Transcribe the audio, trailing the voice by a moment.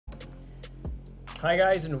Hi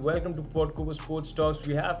guys and welcome to Podcover Sports Talks.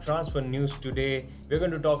 We have transfer news today. We're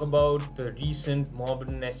going to talk about the recent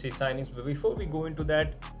Mohammedan SC signings. But before we go into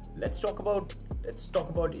that, let's talk about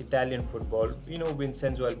Italian football. You know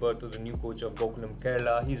Vincenzo Alberto, the new coach of Gokulam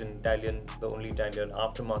Kerala. He's an Italian, the only Italian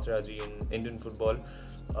after Maharaj in Indian football.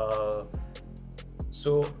 Uh,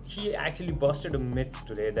 so he actually busted a myth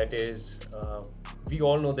today. That is, we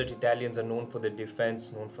all know that Italians are known for their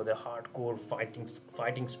defense, known for their hardcore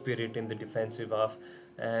fighting spirit in the defensive half,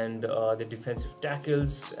 and the defensive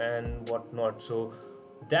tackles and whatnot. So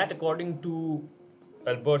that, according to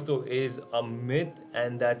Alberto, is a myth,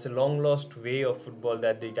 and that's a long lost way of football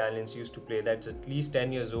that the Italians used to play. That's at least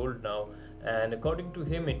 10 years old now. And according to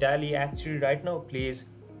him, Italy actually right now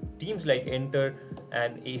plays teams like Inter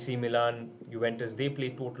and AC Milan, Juventus. They play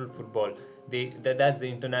total football. That's the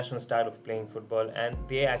international style of playing football, and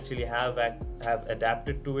they actually have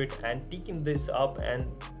adapted to it and taken this up, and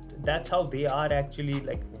that's how they are actually,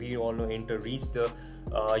 like we all know, Inter reached the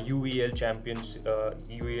UEL champions,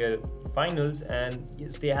 UEL finals, and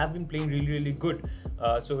yes, they have been playing really good.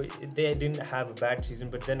 So they didn't have a bad season,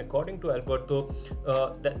 but then according to Alberto,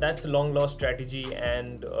 that's a long lost strategy,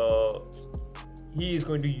 and he is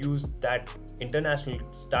going to use that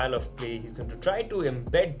international style of play. He's going to try to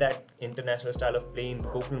embed that international style of play in the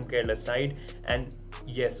Gokulam Kerala side, and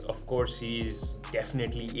yes, of course, he's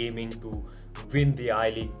definitely aiming to win the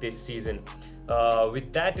I-League this season.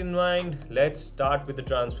 With that in mind, let's start with the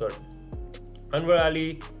transfer. Anwar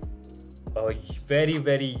Ali, a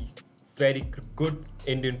very good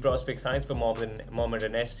Indian prospect, signs for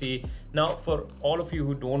Mohammedan SC. Now, for all of you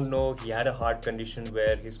who don't know, he had a heart condition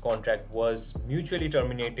where his contract was mutually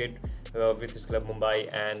terminated with his club Mumbai,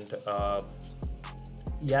 and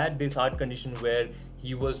he had this heart condition where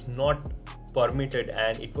he was not permitted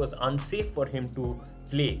and it was unsafe for him to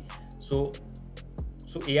play. So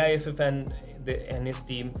AIFF and his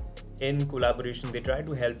team, in collaboration, they tried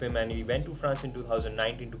to help him, and he went to France in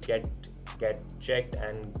 2019 to get checked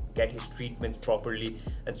and get his treatments properly,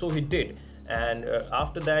 and so he did. And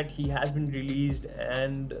after that, he has been released,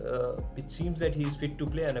 and it seems that he's fit to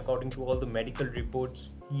play, and according to all the medical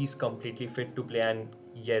reports, he's completely fit to play. And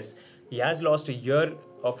yes, he has lost a year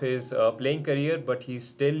of his playing career, but he's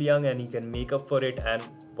still young and he can make up for it. And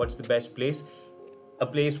what's the best place? A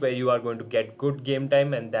place where you are going to get good game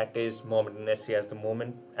time, and that is Mohammedan SC at the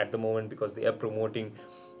moment, because they are promoting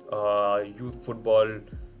youth football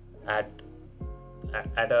at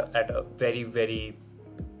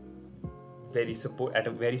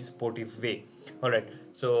a very supportive way. All right,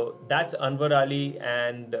 so that's Anwar Ali,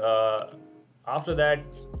 and after that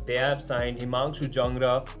they have signed Himanshu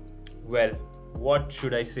Jangra. Well, what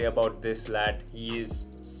should I say about this lad? He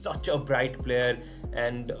is such a bright player,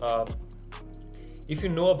 and if you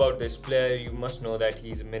know about this player, you must know that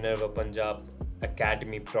he's a Minerva Punjab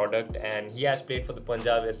Academy product, and he has played for the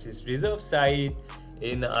Punjab FC's reserve side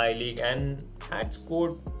in the I-League and had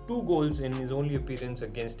scored 2 goals in his only appearance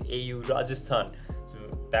against AU Rajasthan. So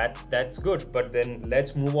that's good. But then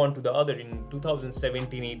let's move on to the other. In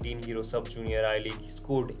 2017-18 Hero Sub Junior I-League, he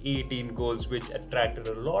scored 18 goals, which attracted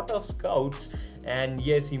a lot of scouts. And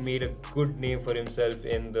yes, he made a good name for himself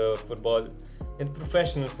in the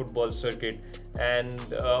professional football circuit. And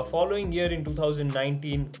following year in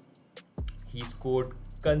 2019, he scored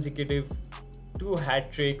consecutive 2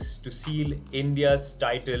 hat-tricks to seal India's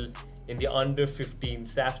title in the under-15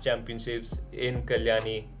 SAF championships in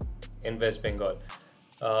Kalyani in West Bengal.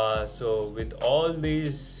 So with all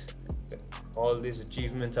these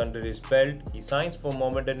achievements under his belt, he signs for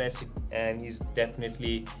Mohammedan SC, and he's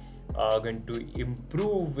definitely going to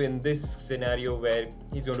improve in this scenario where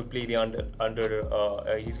he's going to play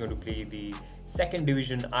he's going to play the second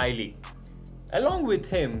division I-League. Along with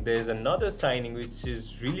him, there's another signing which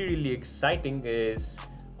is really exciting, is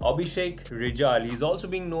Abhishek Rijal. He's also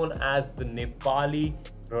being known as the Nepali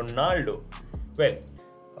Ronaldo. Well,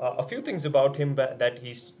 a few things about him: that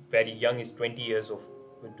he's very young. He's 20 years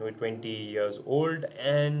old,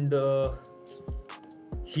 and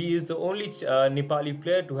he is the only Nepali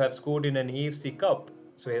player to have scored in an AFC Cup.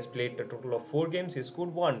 So he has played a total of 4 games. He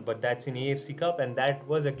scored 1, but that's in AFC Cup, and that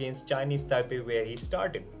was against Chinese Taipei, where he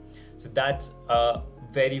started. So that's a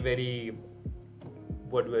very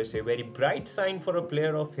bright sign for a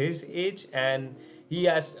player of his age, and he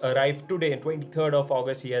has arrived today, on 23rd of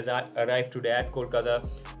August. He has arrived today at Kolkata,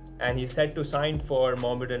 and he's set to sign for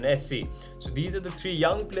Mohammedan SC. So these are the 3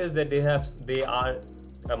 young players that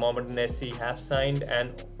Mohammedan SC have signed,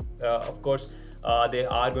 and of course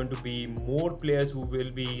there are going to be more players who will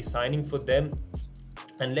be signing for them.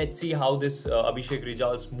 And let's see how this Abhishek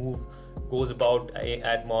Rijal's move goes about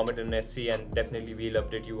at Mohammedan SC, and definitely we'll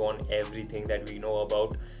update you on everything that we know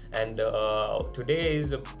about. And today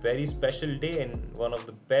is a very special day and one of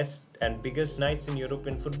the best and biggest nights in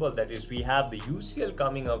European football. That is, we have the UCL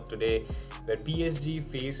coming up today, where PSG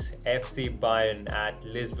face FC Bayern at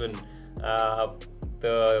Lisbon.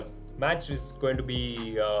 The match is going to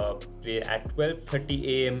be played at 12:30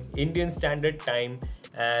 a.m. Indian Standard Time.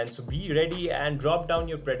 And so be ready and drop down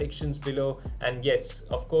your predictions below. And yes,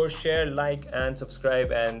 of course, share, like, and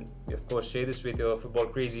subscribe, and of course share this with your football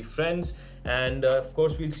crazy friends. And of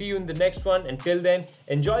course, we'll see you in the next one. Until then,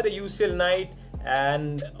 enjoy the UCL night,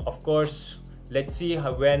 and of course, let's see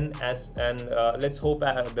how, when, as, and let's hope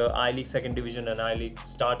the I League second division and I League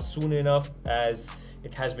starts soon enough, as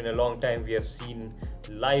it has been a long time we have seen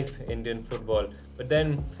live Indian football. But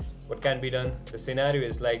then, what can be done? The scenario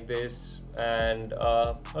is like this. And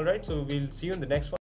all right, so we'll see you in the next one.